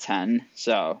top 10.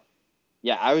 So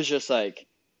yeah, I was just like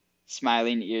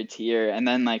smiling ear to ear, and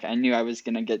then like I knew I was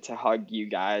gonna get to hug you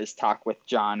guys, talk with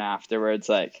John afterwards.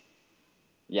 Like,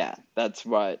 yeah, that's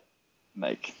what,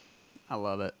 like, I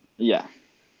love it. yeah,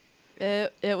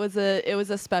 It was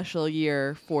a special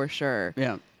year for sure.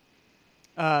 Yeah.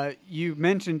 You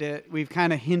mentioned it. We've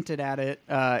kind of hinted at it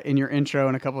in your intro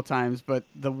and a couple times, but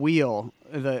the wheel,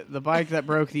 the bike that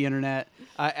broke the internet,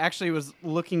 I actually was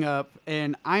looking up,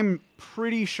 and I'm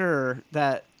pretty sure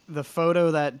that the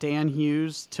photo that Dan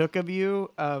Hughes took of you,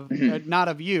 not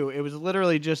of you, it was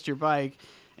literally just your bike,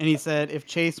 and he said, if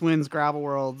Chase wins Gravel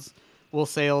Worlds, will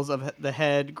sales of the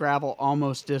head gravel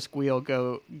almost disc wheel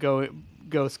go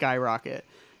skyrocket.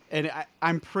 And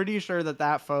I'm pretty sure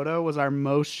that photo was our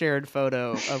most shared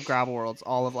photo of Gravel Worlds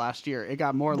all of last year. It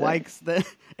got more likes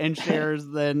and shares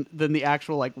than the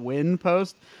actual like win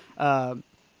post.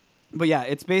 But yeah,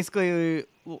 it's basically,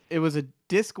 it was a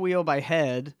disc wheel by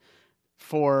Head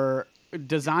for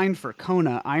designed for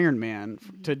Kona Ironman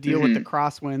to deal with the Hmm.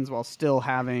 crosswinds while still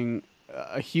having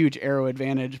a huge aero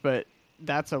advantage. But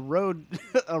that's a road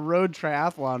a road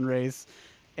triathlon race,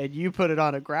 and you put it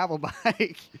on a gravel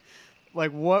bike.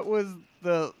 Like, what was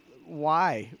the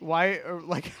why, or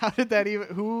like, how did that even,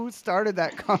 who started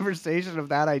that conversation of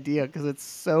that idea? Because it's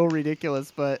so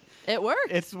ridiculous, but It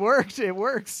worked. it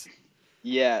works.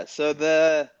 Yeah.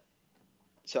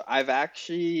 So I've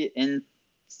actually in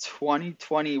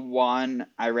 2021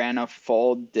 I ran a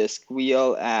full disc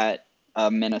wheel at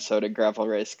a Minnesota gravel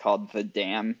race called the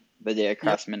day Yep.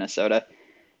 across Minnesota.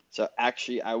 So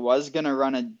actually I was gonna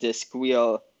run a disc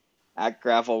wheel at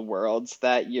Gravel Worlds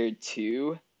that year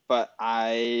too, but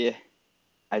I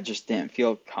just didn't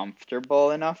feel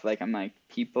comfortable enough. Like I'm like,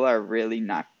 people are really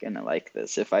not gonna like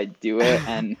this if I do it,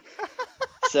 and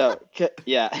so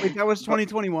yeah, Wait, that was but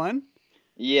 2021.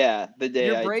 yeah, the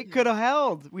Your day break could have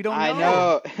held. We don't I know.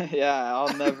 know, yeah,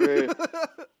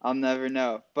 I'll never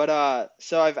know. But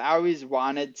so I've always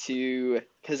wanted to,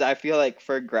 because I feel like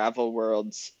for Gravel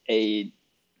Worlds, a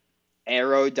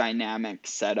aerodynamic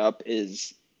setup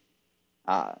is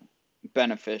uh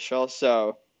beneficial.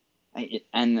 So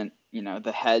and then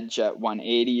the hedge at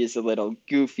 180 is a little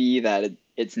goofy, that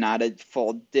it's not a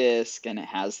full disc and it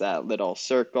has that little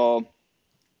circle.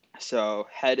 So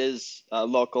Head is a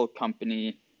local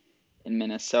company in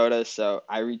Minnesota, so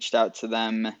I reached out to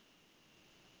them.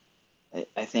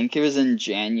 I think it was in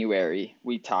January.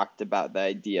 We talked about the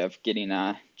idea of getting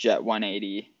a Jet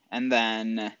 180, and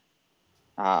then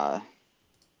uh,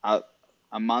 a,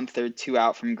 a month or two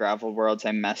out from Gravel Worlds,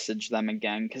 I messaged them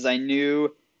again because I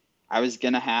knew I was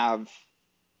gonna have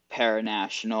para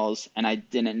nationals, and I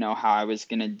didn't know how I was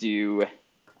gonna do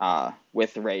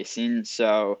with racing.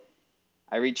 So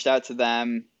I reached out to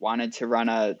them, wanted to run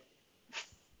a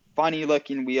funny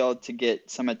looking wheel to get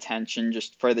some attention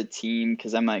just for the team,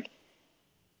 because I'm like,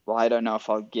 well, I don't know if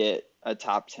I'll get a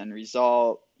top 10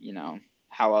 result.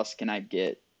 How else can I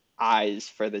get eyes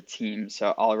for the team?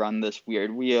 So I'll run this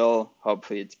weird wheel.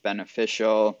 Hopefully it's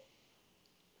beneficial.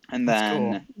 And That's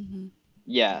cool. then, Hmm.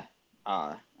 yeah,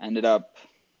 ended up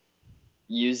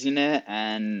using it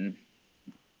and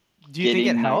Do you think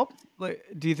it getting my, helped? Like,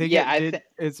 do you think yeah,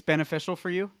 it's beneficial for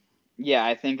you? yeah,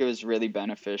 I think it was really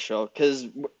beneficial because,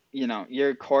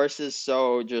 your course is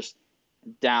so just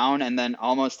down and then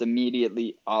almost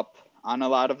immediately up on a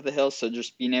lot of the hills. So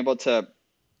just being able to,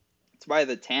 it's why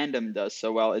the tandem does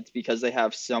so well. It's because they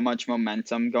have so much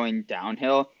momentum going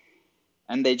downhill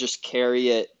and they just carry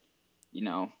it,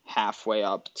 halfway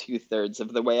up, 2/3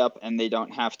 of the way up, and they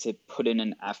don't have to put in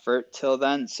an effort till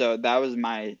then. So that was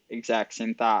my exact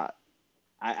same thought.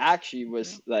 I actually Yeah.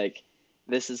 was like,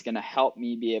 this is going to help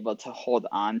me be able to hold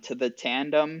on to the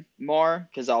tandem more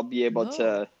because I'll be able Oh.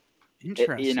 to,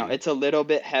 Interesting. it's a little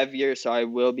bit heavier, so I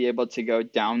will be able to go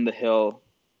down the hill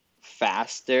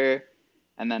faster,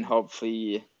 and then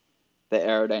hopefully the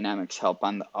aerodynamics help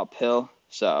on the uphill.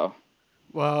 So,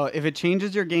 Well, if it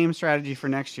changes your game strategy for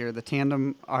next year, the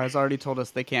tandem has already told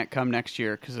us they can't come next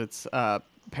year because it's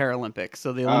Paralympics.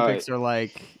 So the uh, Olympics are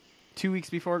like 2 weeks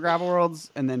before Gravel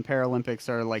Worlds, and then Paralympics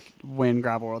are like when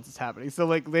Gravel Worlds is happening. So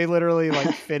like they literally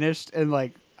like finished, and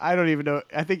like I don't even know.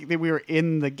 I think that we were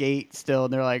in the gate still,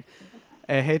 and they're like,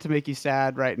 I hate to make you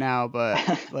sad right now, but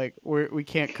like we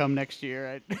can't come next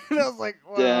year. And I was like,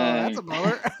 well, that's a dang.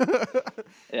 bummer. I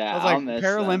Yeah, was I'll like,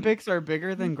 miss them. Paralympics are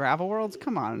bigger than Gravel Worlds?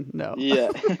 Come on, no. Yeah.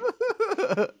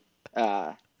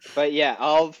 Uh, but yeah,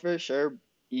 I'll for sure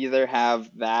either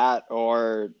have that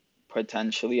or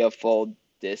potentially a full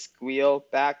disc wheel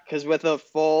back. Because with a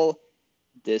full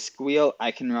disc wheel,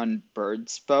 I can run bird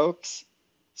spokes.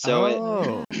 So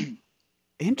Oh,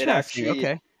 it interesting. actually,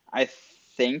 Okay, I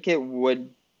think it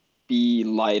would be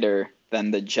lighter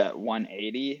than the Jet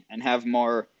 180 and have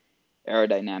more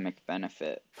aerodynamic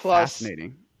benefit. Plus,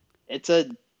 fascinating. it's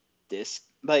a disc,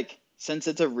 like, since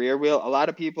it's a rear wheel, a lot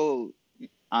of people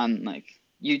on like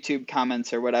YouTube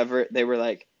comments or whatever, they were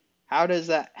like, how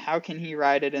can he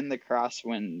ride it in the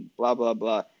crosswind, blah, blah,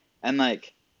 blah. And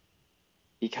like,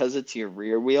 because it's your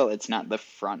rear wheel, it's not the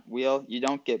front wheel, you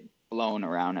don't get blown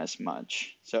around as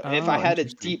much. So if I Oh, had a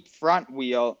interesting. deep front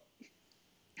wheel,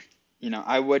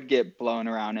 I would get blown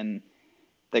around in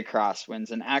the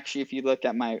crosswinds. And actually, if you look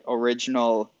at my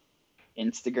original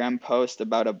Instagram post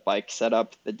about a bike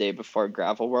setup the day before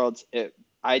Gravel Worlds,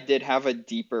 I did have a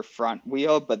deeper front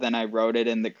wheel, but then I rode it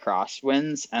in the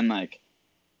crosswinds and like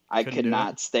I Couldn't could do it.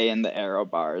 not stay in the aero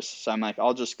bars. So I'm like,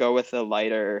 I'll just go with a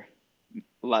lighter,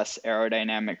 less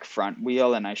aerodynamic front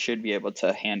wheel and I should be able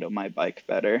to handle my bike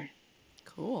better.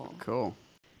 Cool. Cool.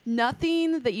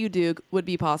 Nothing that you do would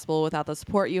be possible without the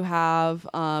support you have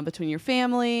between your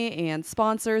family and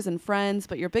sponsors and friends.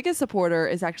 But your biggest supporter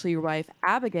is actually your wife,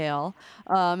 Abigail.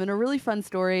 And a really fun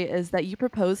story is that you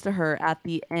proposed to her at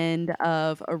the end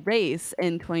of a race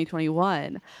in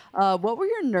 2021. What were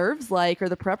your nerves like or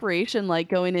the preparation like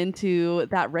going into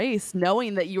that race,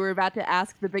 knowing that you were about to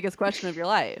ask the biggest question of your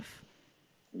life?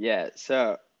 Yeah,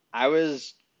 so I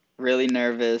was really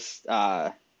nervous,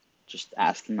 just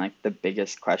asking like the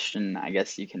biggest question I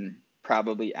guess you can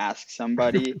probably ask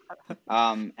somebody.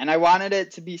 And I wanted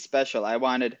it to be special. I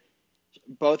wanted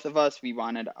both of us, we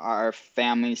wanted our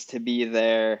families to be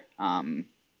there.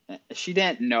 She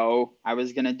didn't know I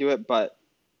was gonna do it, but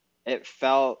it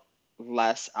felt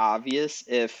less obvious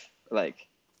if like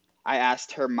I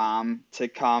asked her mom to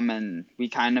come, and we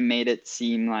kind of made it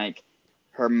seem like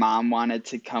her mom wanted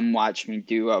to come watch me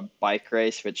do a bike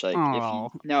race, which like if you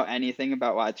Oh, know anything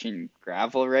about watching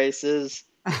gravel races,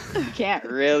 you can't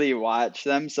really watch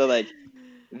them. So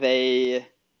they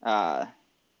uh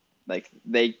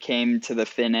they came to the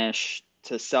finish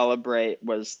to celebrate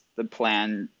was the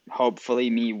plan. Hopefully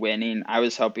me winning. I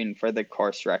was hoping for the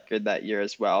course record that year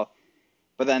as well.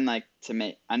 But then, like, to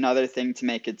make another thing to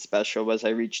make it special was I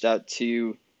reached out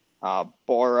to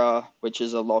Bora, which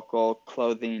is a local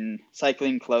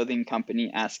cycling clothing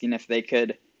company, asking if they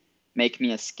could make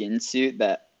me a skin suit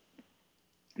that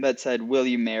said "Will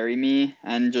you marry me?"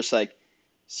 and just like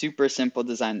super simple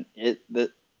design.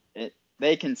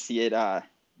 They can see it,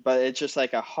 but it's just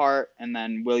like a heart and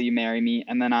then "Will you marry me?"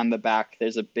 and then on the back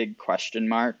there's a big question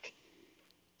mark.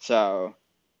 So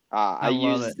I I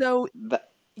love used it. So that.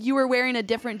 you were wearing a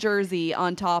different jersey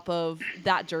on top of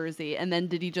that jersey, and then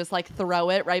did you just like throw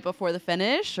it right before the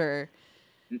finish, or?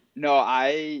 No,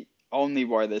 I only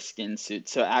wore the skin suit.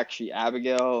 So actually,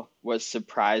 Abigail was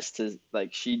surprised to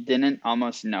like she didn't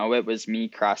almost know it was me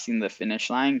crossing the finish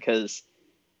line because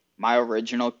my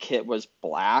original kit was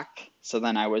black. So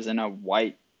then I was in a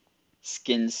white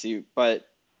skin suit, but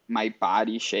my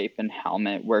body shape and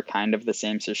helmet were kind of the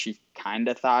same. So she kind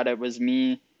of thought it was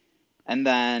me. And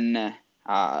then,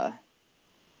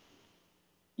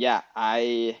 yeah,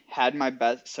 I had my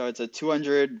best. So it's a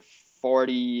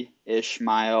 240-ish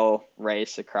mile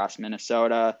race across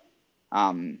Minnesota.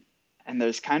 Um, and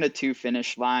there's kind of two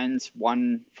finish lines,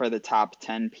 one for the top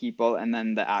 10 people and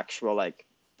then the actual like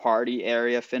party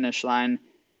area finish line.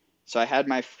 So I had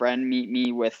my friend meet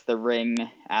me with the ring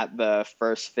at the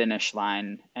first finish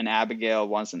line, and Abigail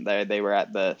wasn't there. They were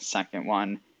at the second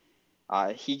one.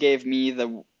 He gave me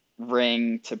the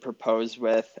ring to propose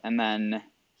with, and then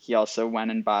he also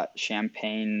went and bought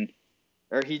champagne,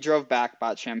 or he drove back,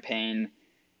 bought champagne,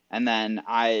 and then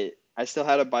I still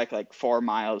had to bike like 4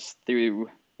 miles through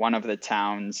one of the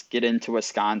towns, get into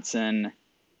Wisconsin,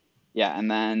 yeah, and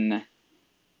then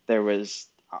there was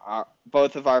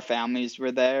both of our families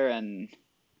were there, and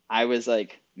I was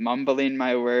like mumbling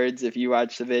my words. If you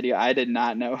watch the video, I did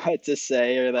not know what to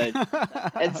say or like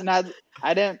it's not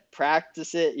I didn't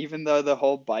practice it even though the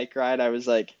whole bike ride I was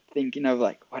like thinking of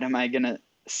like what am I going to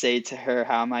say to her?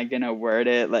 How am I going to word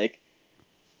it? Like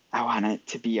I want it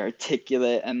to be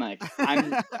articulate and like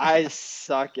I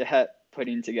suck at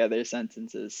putting together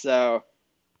sentences. So,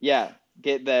 yeah,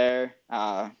 get there,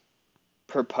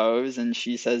 propose and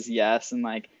she says yes and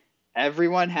like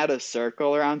everyone had a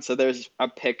circle around so there's a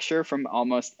picture from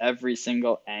almost every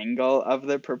single angle of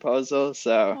the proposal.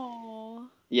 So, Oh.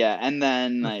 yeah, and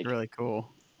then That's like really cool.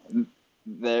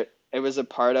 there it was a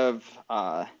part of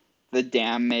the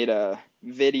dam made a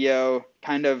video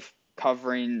kind of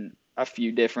covering a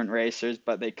few different racers,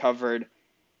 but they covered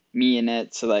me in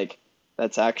it. So like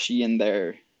that's actually in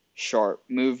their short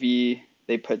movie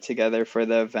they put together for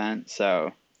the event.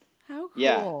 So How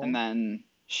yeah, and cool. then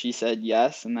she said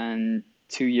yes, and then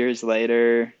 2 years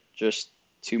later, just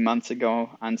 2 months ago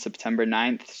on September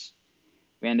 9th,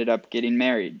 we ended up getting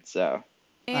married. So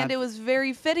And Uh, it was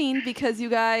very fitting because you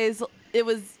got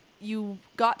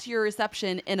to your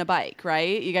reception in a bike,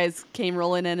 right? You guys came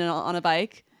rolling in on a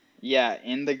bike. yeah,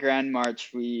 in the Grand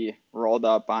March, we rolled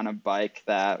up on a bike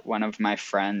that one of my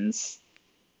friends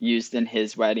used in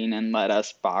his wedding and let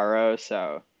us borrow.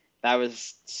 So that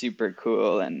was super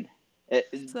cool and it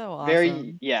So very,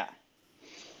 awesome. yeah.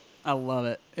 I love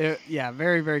it. Yeah,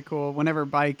 very, very cool. Whenever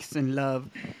bikes and love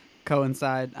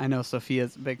coincide, I know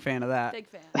Sophia's a big fan of that. Big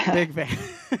fan. Big fan.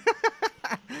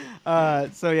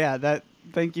 So yeah, that.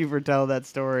 Thank you for telling that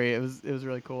story. It was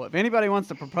really cool. If anybody wants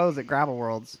to propose at Gravel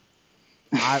Worlds,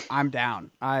 I'm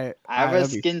down. I have a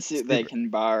that'd be skin suit they super. can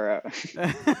borrow.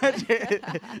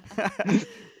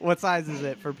 What size is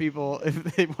it for people if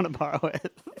they want to borrow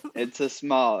it? It's a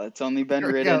small. It's only been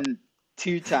There we go. ridden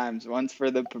 2 times, once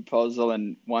for the proposal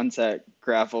and once at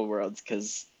Gravel Worlds,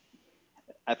 because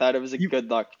I thought it was a good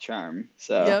luck charm.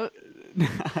 So Yep.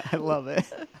 I love it.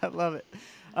 I love it.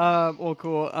 Well,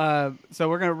 cool. So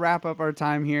we're gonna wrap up our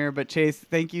time here. But Chase,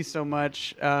 thank you so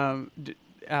much. Real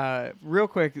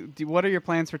quick, what are your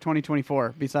plans for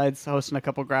 2024 besides hosting a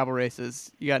couple gravel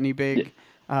races? You got any big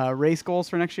race goals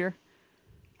for next year?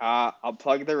 I'll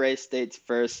plug the race dates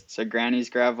first. So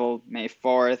Granny's Gravel, May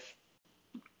 4th.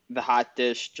 The Hot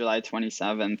Dish, July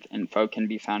 27th. Info can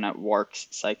be found at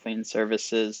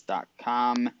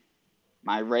warkscyclingservices.com.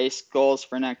 My race goals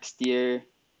for next year: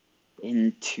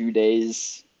 in 2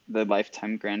 days, the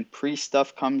Lifetime Grand Prix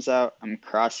stuff comes out. I'm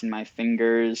crossing my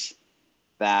fingers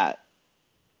that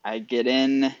I get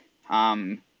in.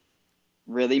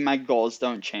 Really, my goals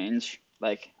don't change.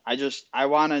 Like, I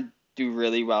want to do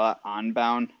really well at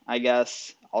Onbound, I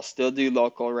guess. I'll still do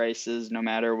local races no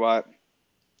matter what.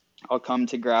 I'll come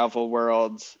to Gravel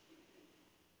Worlds.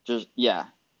 Just, yeah.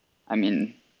 I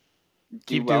mean,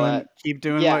 Keep doing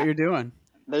what you're doing.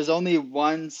 There's only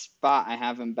one spot I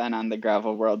haven't been on the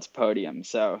Gravel Worlds podium.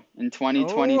 So in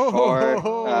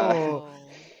 2024.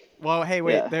 Well, hey,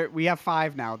 wait. Yeah. We have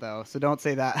 5 now, though, so don't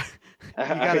say that.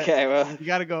 You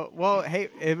gotta go. Well, hey,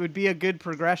 it would be a good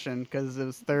progression because it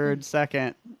was 3rd,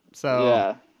 2nd. So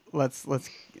yeah. let's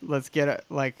get it.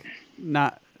 Like,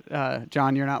 not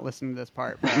John, you're not listening to this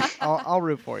part, but I'll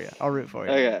root for you.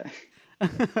 Okay.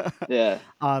 Yeah.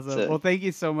 Awesome. Well, thank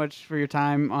you so much for your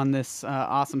time on this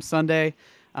awesome Sunday.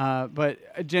 But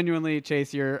genuinely,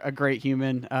 Chase, you're a great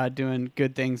human doing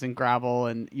good things in gravel,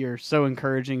 and you're so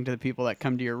encouraging to the people that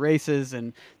come to your races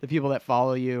and the people that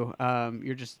follow you.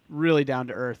 You're just really down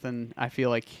to earth, and I feel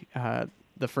like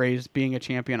the phrase "being a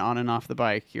champion on and off the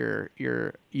bike,"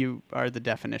 you are the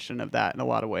definition of that in a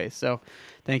lot of ways. So,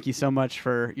 thank you so much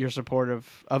for your support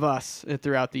of us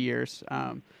throughout the years.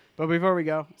 But before we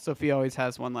go, Sophia always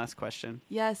has one last question.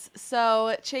 Yes.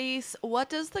 So, Chase, what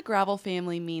does the gravel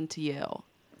family mean to you?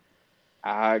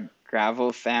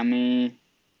 Gravel family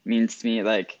means to me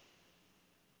like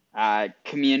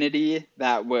community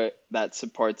that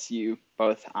supports you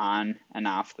both on and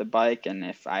off the bike. And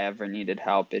if I ever needed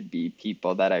help, it'd be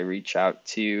people that I reach out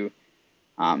to.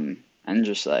 And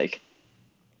just like,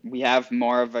 we have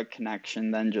more of a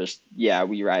connection than just,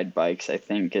 we ride bikes. I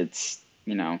think it's,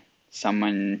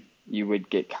 someone you would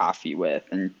get coffee with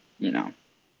and,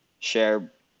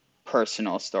 share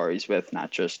personal stories with,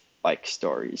 not just bike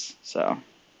stories. So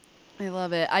I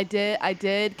love it. I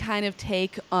did kind of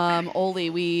take Oli.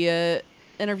 We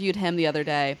interviewed him the other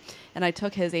day, and I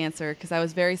took his answer because I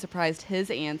was very surprised his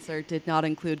answer did not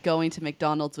include going to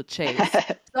McDonald's with Chase.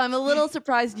 So I'm a little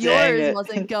surprised yours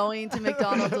wasn't going to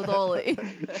McDonald's with Oli.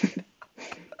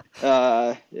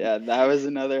 Yeah, that was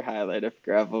another highlight of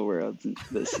Gravel Worlds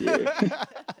this year.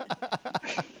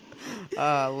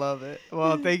 I love it.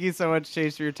 Well, thank you so much,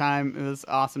 Chase, for your time. It was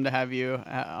awesome to have you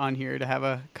on here to have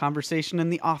a conversation in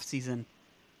the off season.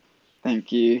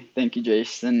 Thank you,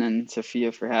 Jason and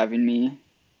Sophia, for having me.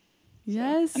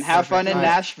 Yes. And have fun in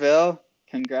Nashville.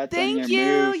 Congrats on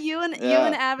your move. You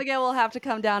and Abigail will have to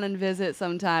come down and visit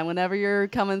sometime. Whenever you're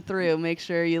coming through, make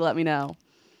sure you let me know.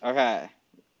 Okay,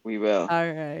 we will.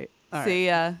 All right. See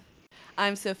ya.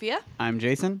 I'm Sophia. I'm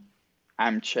Jason.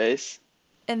 I'm Chase.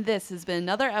 And this has been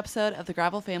another episode of the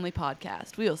Gravel Family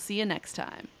Podcast. We will see you next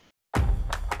time.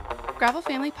 Gravel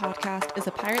Family Podcast is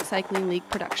a Pirate Cycling League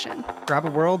production.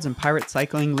 Gravel Worlds and Pirate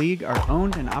Cycling League are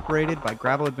owned and operated by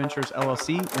Gravel Adventures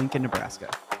LLC, Lincoln, Nebraska.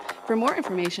 For more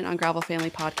information on Gravel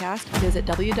Family Podcast, visit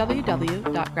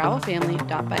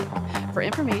www.gravelfamily.bike. For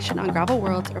information on Gravel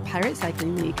Worlds or Pirate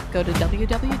Cycling League, go to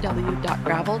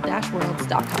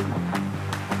www.gravel-worlds.com.